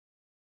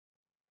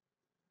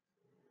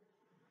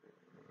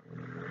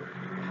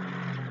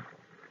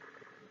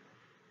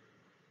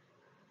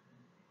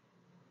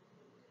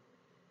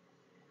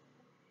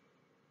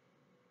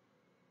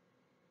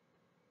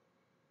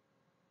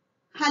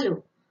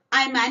Hello,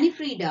 I am Annie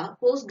Frida,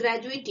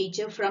 postgraduate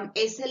teacher from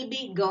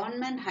SLB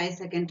Government Higher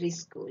Secondary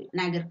School,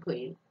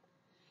 Nagarkoil.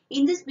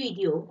 In this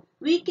video,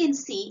 we can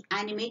see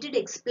animated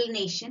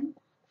explanation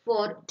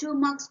for 2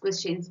 marks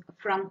questions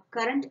from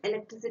current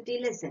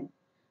electricity lesson,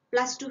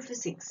 plus 2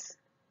 physics.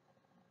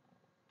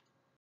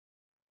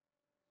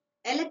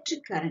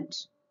 Electric current.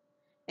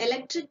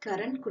 Electric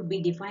current could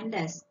be defined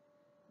as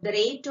the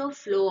rate of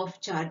flow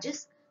of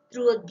charges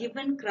through a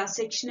given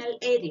cross-sectional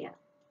area.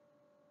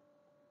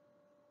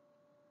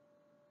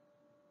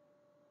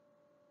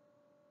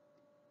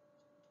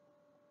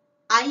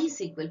 I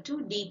is equal to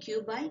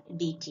dq by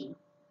dt.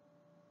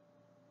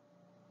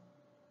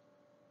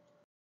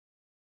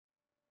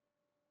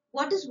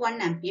 What is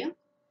 1 ampere?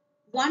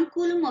 1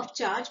 coulomb of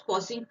charge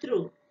passing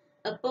through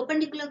a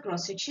perpendicular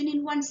cross-section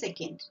in 1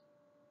 second.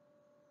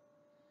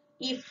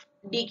 If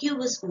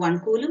dq is 1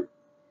 coulomb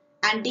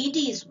and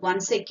dt is 1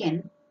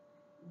 second,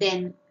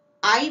 then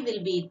I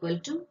will be equal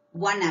to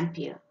 1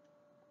 ampere.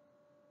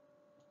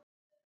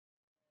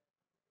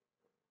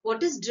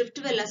 What is drift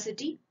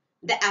velocity?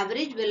 The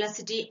average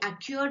velocity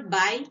acquired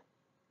by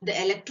the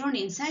electron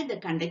inside the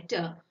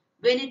conductor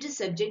when it is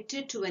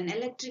subjected to an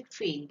electric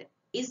field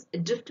is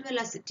drift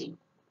velocity.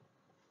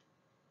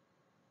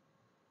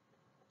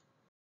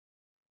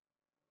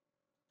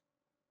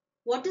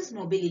 What is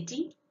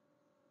mobility?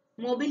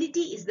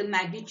 Mobility is the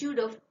magnitude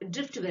of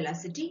drift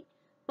velocity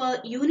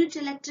per unit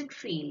electric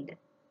field.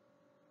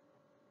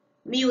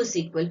 Mu is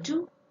equal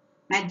to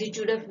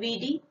magnitude of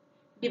Vd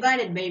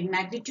divided by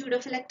magnitude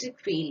of electric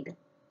field.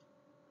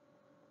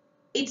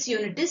 Its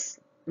unit is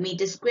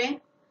meter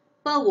square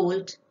per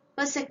volt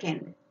per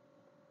second.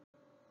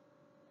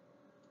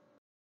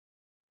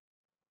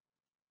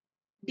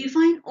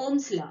 Define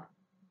Ohm's law.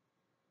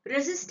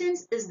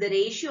 Resistance is the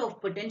ratio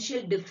of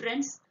potential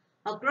difference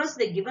across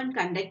the given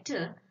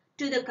conductor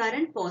to the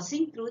current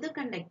passing through the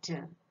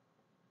conductor.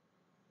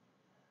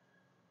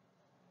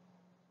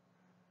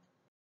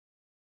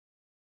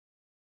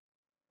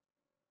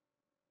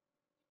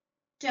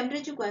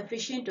 Temperature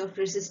coefficient of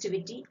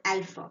resistivity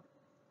alpha.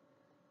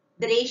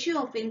 The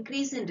ratio of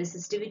increase in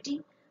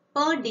resistivity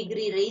per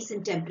degree rise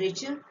in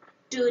temperature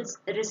to its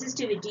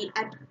resistivity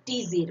at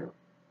T0.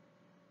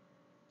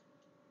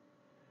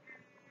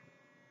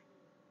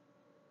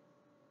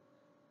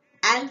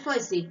 Alpha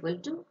is equal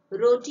to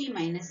rho T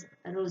minus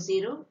rho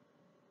 0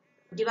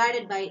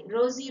 divided by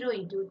rho 0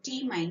 into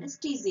T minus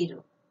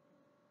T0.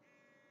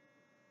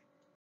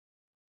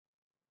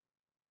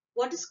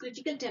 What is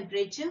critical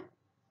temperature?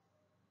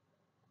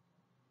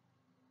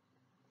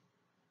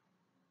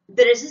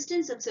 The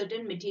resistance of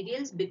certain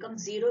materials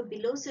becomes zero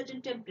below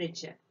certain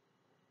temperature.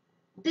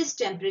 This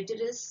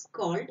temperature is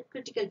called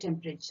critical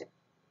temperature.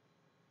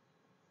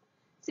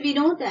 So we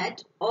know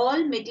that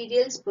all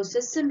materials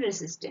possess some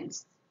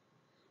resistance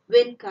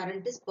when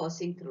current is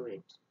passing through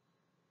it.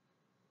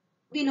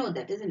 We know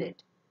that, isn't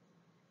it?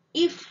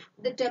 If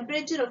the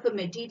temperature of a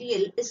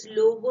material is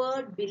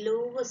lowered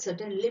below a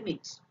certain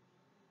limit,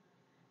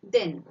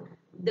 then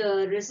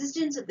the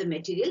resistance of the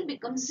material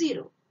becomes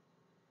zero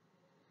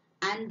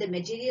and the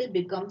material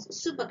becomes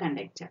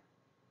superconductor,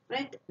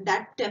 right?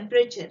 That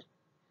temperature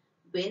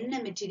when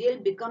a material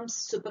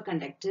becomes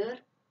superconductor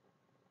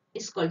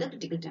is called the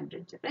critical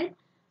temperature, right?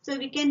 So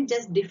we can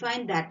just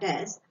define that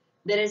as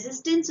the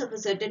resistance of a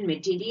certain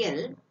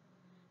material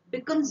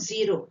becomes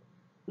zero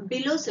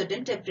below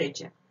certain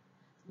temperature.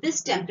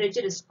 This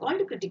temperature is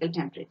called critical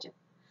temperature.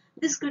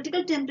 This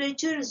critical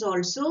temperature is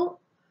also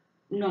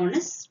known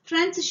as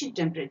transition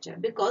temperature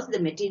because the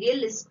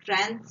material is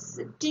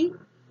transiting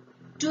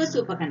to a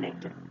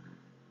superconductor.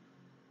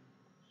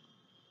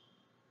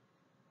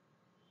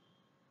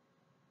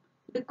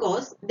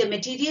 Because the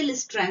material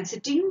is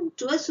transiting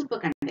to a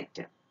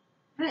superconductor,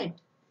 right?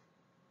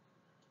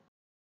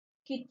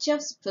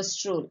 Kirchhoff's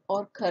first rule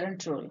or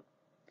current rule.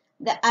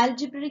 The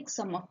algebraic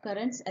sum of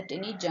currents at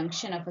any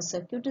junction of a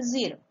circuit is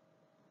zero.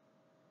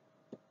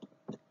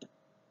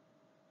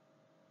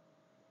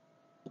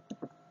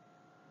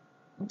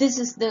 This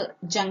is the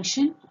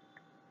junction.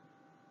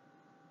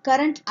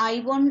 Current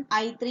I1,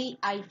 I3,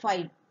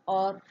 I5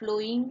 are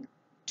flowing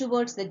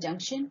towards the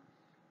junction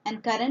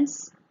and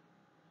currents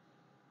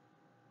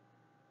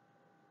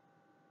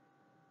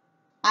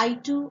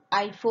I2,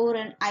 I4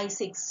 and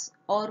I6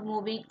 are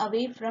moving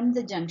away from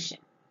the junction.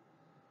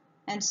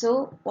 And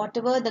so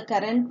whatever the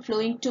current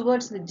flowing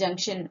towards the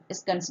junction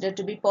is considered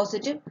to be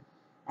positive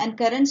and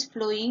currents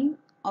flowing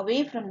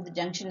away from the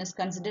junction is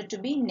considered to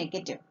be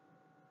negative.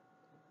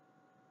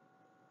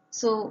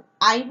 So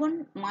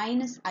I1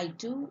 minus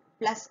I2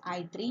 plus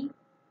I3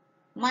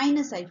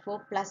 minus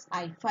I4 plus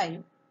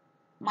I5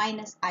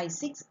 minus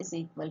I6 is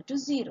equal to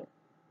 0.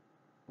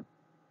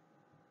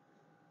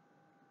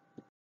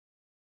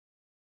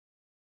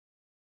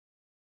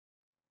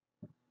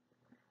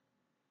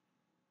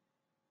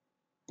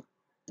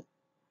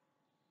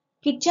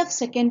 Kirchhoff's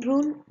second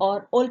rule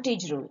or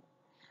voltage rule.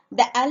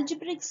 The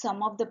algebraic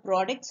sum of the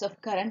products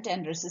of current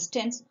and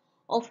resistance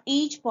of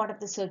each part of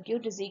the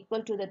circuit is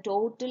equal to the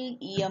total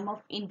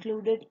EMF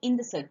included in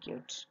the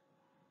circuit.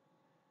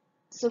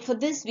 So for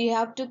this we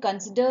have to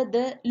consider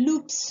the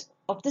loops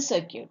of the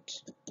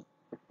circuit.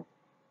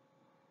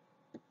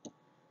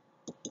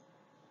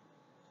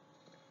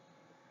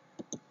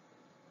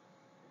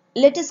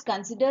 Let us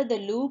consider the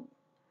loop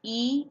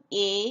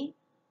EACE.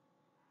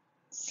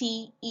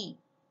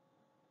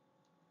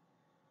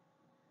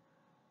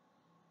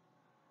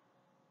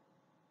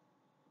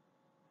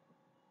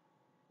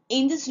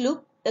 In this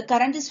loop, the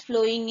current is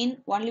flowing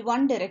in only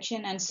one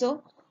direction, and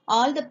so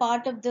all the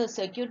part of the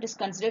circuit is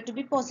considered to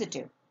be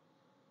positive.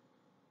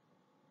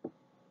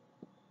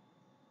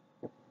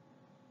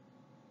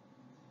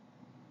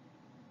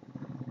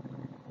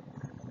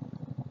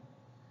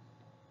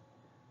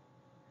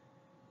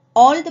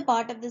 All the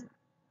part of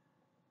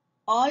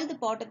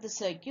the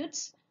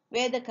circuits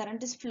where the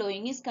current is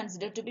flowing is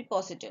considered to be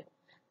positive.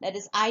 That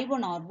is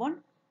I1R1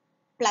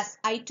 plus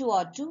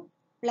I2R2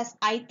 plus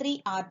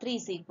I3R3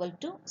 is equal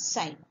to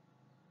psi.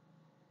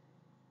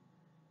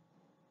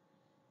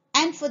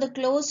 And for the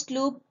closed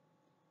loop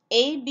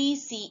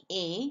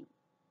ABCA,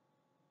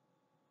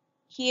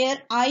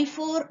 here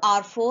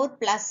I4R4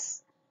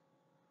 plus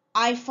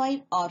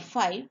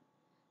I5R5,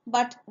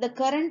 but the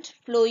current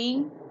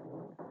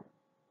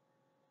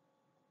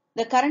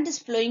is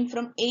flowing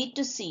from A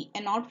to C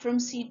and not from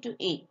C to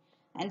A,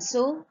 and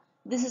so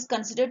this is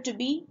considered to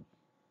be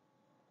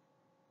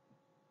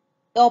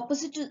the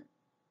opposite to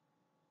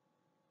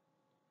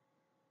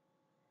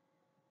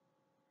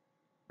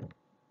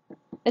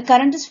the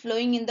current is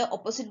flowing in the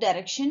opposite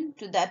direction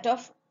to that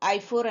of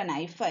I4 and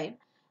I5,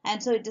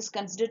 and so it is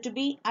considered to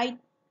be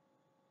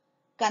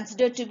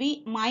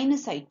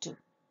minus I2.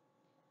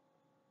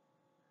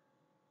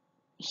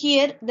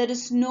 Here there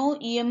is no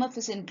EMF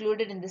is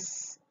included in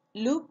this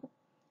loop,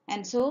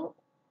 and so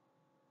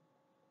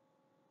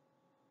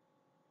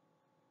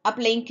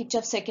applying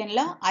Kirchhoff's second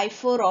law,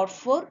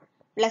 I4R4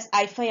 plus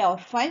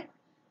I5R5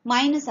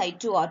 minus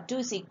I2R2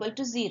 is equal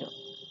to 0.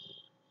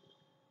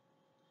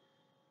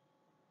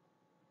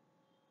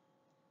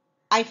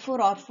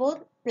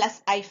 I4R4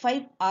 plus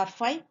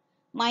I5R5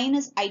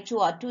 minus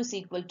I2R2 is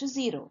equal to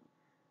 0.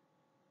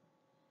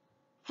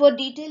 For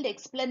detailed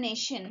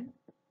explanation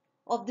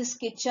of this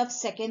Kirchhoff's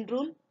second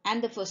rule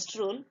and the first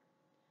rule,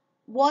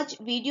 watch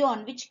video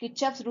on which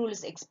Kirchhoff's rule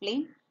is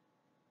explained,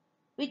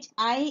 which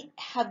I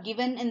have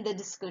given in the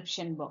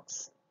description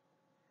box.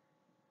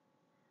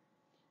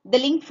 The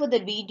link for the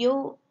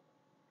video,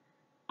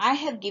 I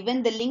have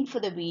given the link for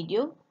the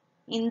video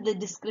in the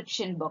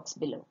description box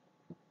below.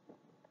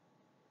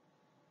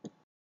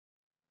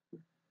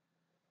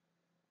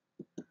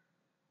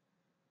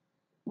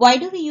 Why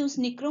do we use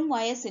nichrome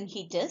wires in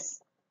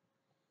heaters?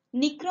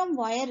 Nichrome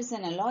wire is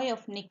an alloy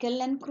of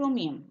nickel and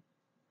chromium.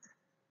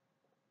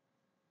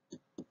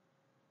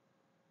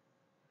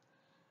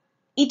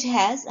 It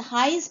has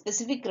high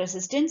specific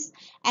resistance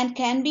and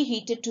can be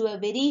heated to a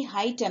very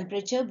high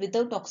temperature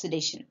without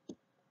oxidation.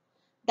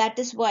 That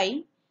is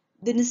why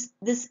this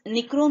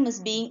nichrome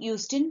is being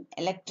used in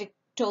electric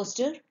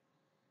toaster,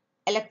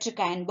 electric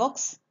iron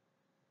box,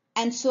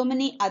 and so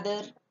many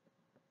other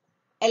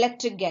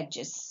electric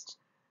gadgets.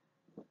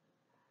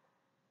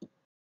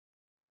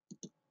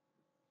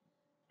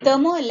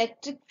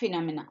 Thermoelectric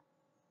phenomena.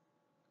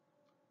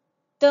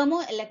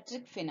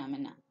 Thermoelectric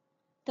phenomena.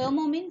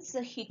 Thermo means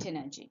heat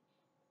energy,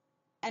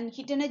 and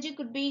heat energy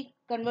could be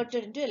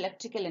converted into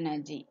electrical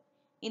energy.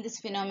 In this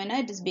phenomena,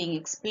 it is being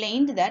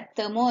explained that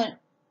thermo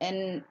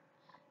and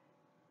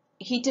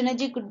heat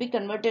energy could be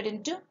converted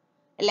into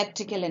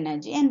electrical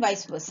energy and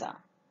vice versa.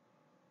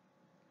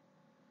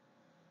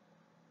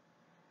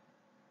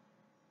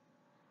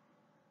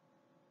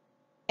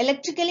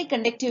 Electrically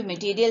conductive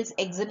materials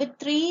exhibit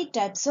three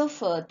types of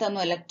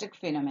thermoelectric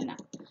phenomena.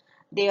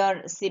 They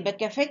are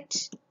Seebeck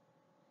effect,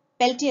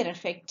 Peltier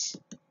effect,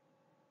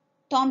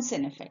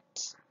 Thomson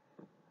effect.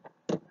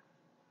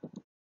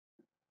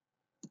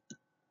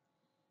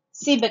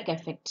 Seebeck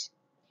effect.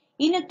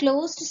 In a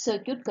closed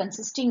circuit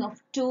consisting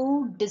of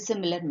two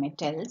dissimilar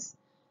metals,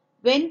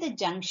 when the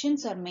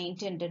junctions are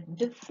maintained at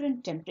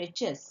different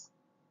temperatures,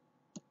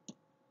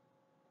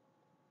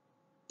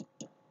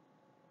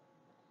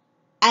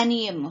 an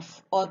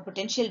EMF or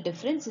potential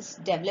difference is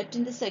developed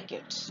in the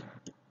circuit.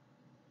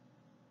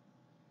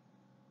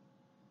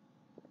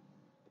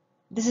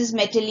 This is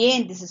metal A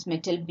and this is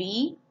metal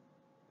B.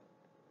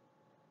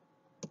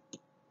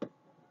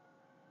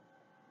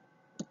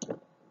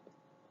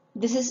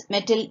 This is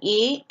metal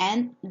A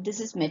and this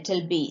is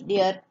metal B.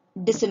 They are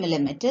dissimilar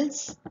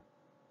metals.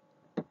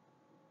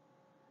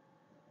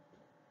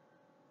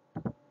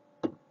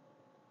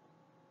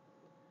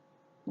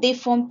 They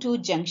form two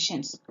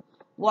junctions.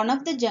 One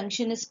of the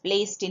junction is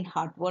placed in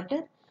hot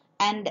water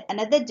and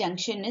another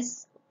junction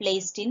is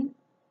placed in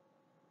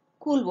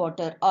cool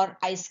water or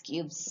ice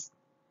cubes.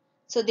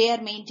 So they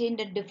are maintained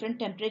at different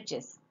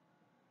temperatures.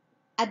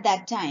 At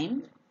that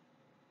time,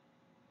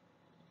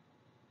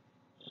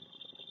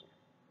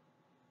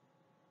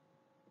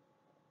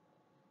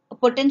 a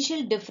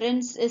potential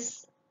difference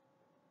is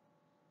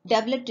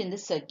developed in the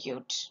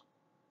circuit.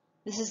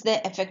 This is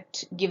the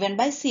effect given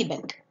by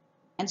Seebeck,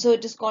 and so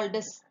it is called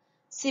as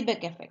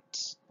Seebeck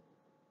effect.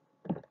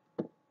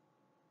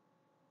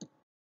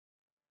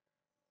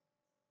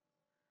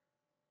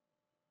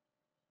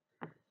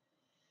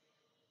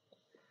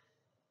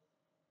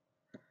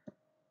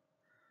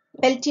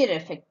 Peltier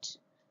effect.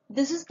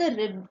 This is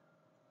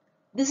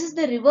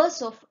the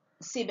reverse of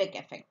Seebeck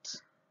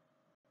effect.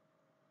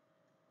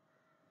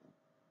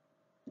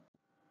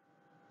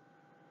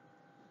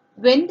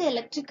 When the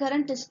electric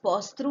current is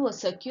passed through a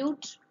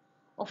circuit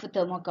of a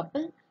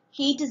thermocouple,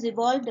 heat is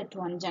evolved at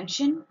one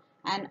junction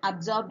and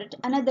absorbed at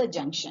another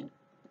junction.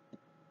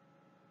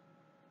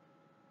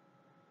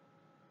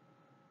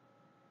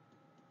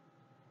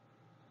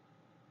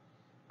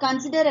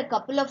 Consider a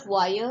couple of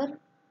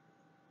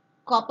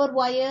copper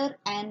wire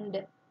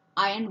and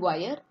iron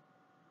wire.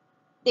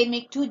 They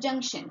make two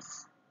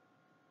junctions.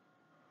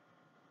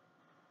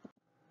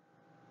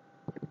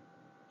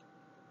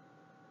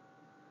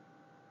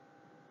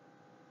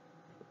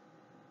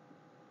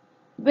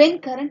 When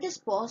current is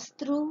passed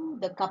through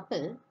the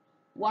couple,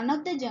 one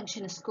of the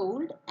junction is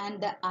cooled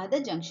and the other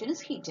junction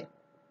is heated.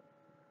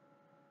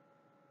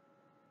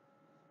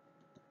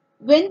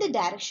 When the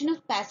direction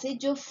of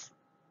passage of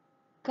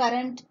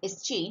current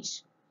is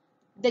changed,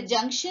 the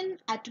junction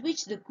at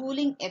which the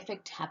cooling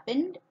effect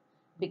happened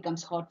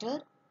becomes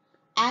hotter,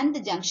 and the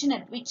junction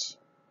at which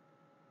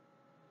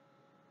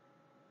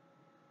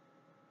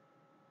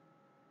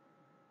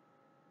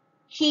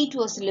heat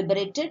was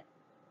liberated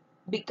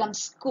became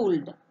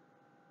cooled.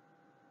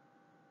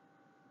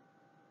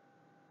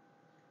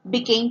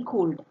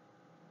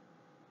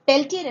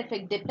 Peltier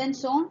effect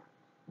depends on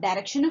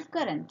direction of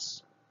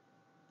current.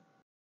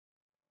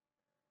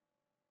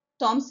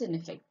 Thomson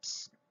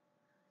effect.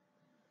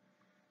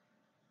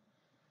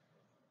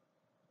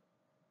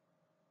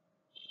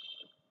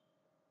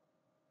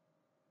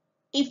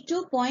 If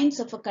two points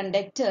of a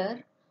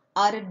conductor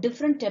are at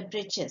different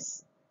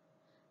temperatures,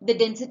 the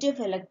density of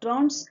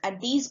electrons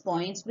at these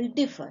points will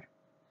differ,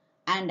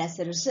 and as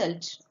a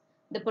result,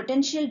 the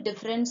potential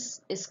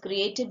difference is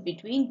created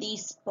between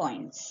these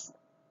points.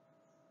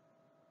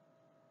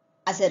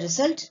 As a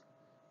result,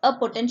 a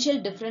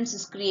potential difference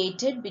is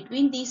created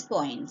between these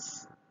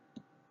points.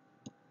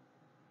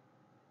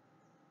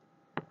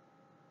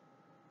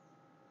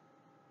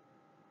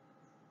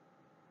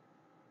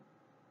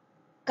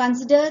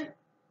 Consider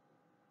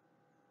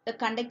the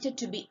conductor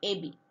to be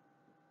AB.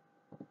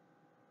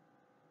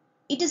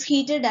 It is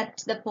heated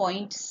at the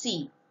point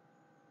C.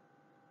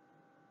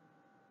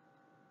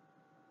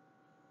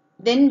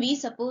 Then we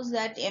suppose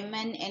that M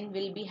and N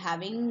will be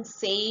having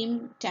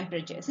same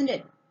temperature, isn't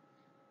it?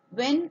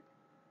 When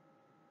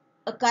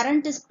a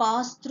current is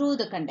passed through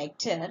the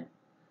conductor,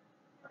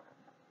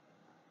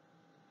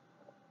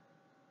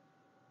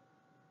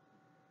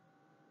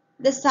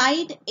 the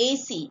side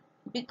AC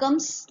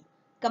becomes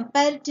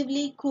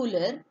comparatively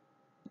cooler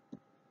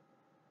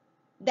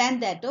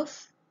than that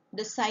of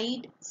the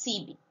side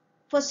CB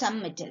for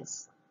some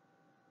metals.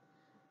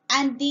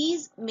 And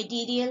these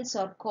materials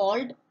are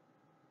called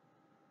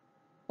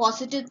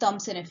positive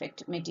Thomson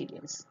effect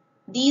materials.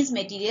 These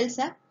materials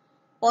have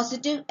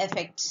positive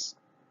effects,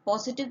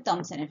 positive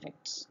Thomson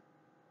effects.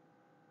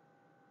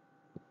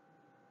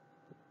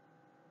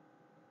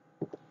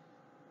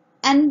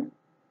 And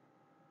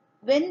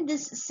when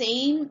this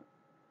same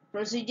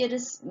procedure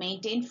is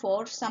maintained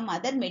for some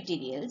other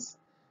materials,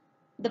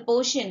 the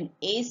portion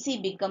AC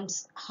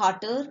becomes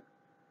hotter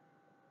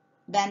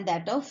than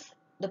that of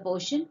the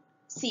portion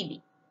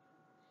CB.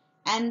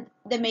 And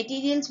the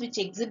materials which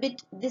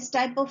exhibit this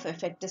type of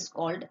effect is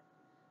called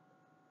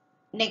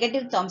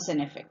negative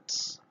Thomson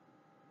effect.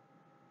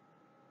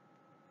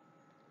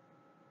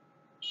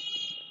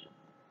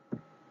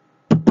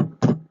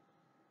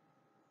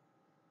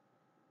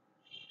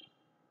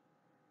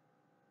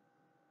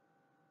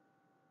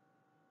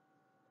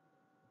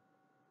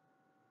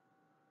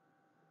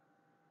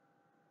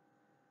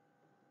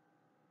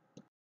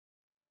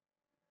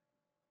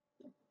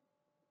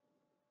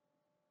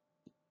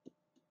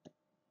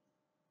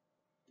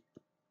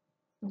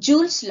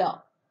 Joule's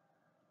law.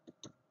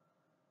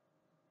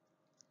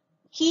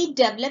 Heat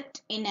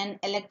developed in an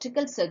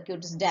electrical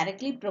circuit is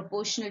directly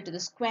proportional to the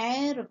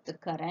square of the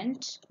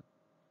current,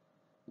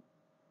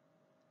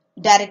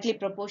 directly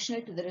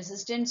proportional to the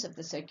resistance of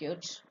the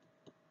circuit,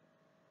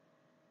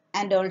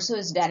 and also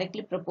is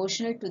directly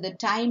proportional to the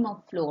time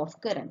of flow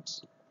of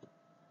current.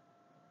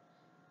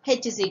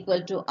 H is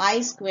equal to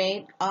I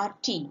squared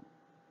RT.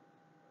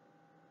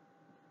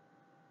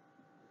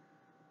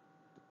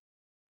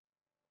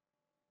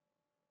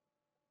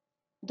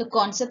 The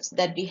concepts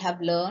that we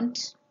have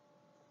learned: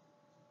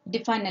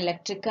 define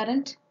electric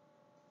current,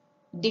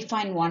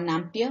 define 1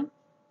 ampere,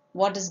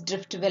 what is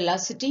drift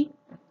velocity,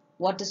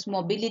 what is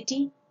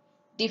mobility,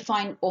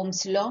 define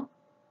Ohm's law,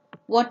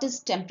 what is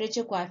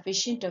temperature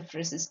coefficient of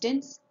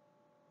resistance,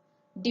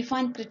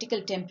 define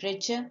critical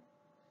temperature,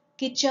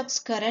 Kirchhoff's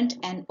current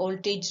and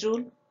voltage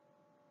rule,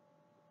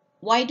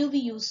 why do we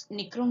use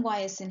nichrome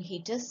wires in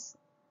heaters,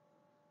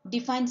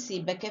 define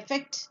Seebeck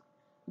effect,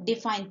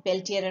 define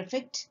Peltier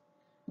effect,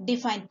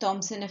 define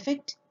Thomson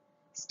effect,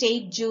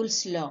 state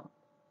Joule's law.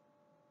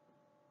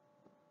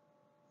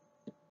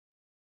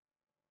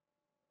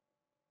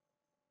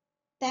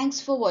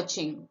 Thanks for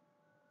watching.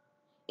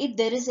 If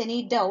there is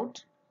any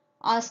doubt,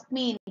 ask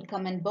me in the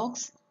comment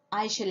box.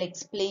 I shall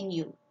explain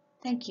you.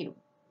 Thank you.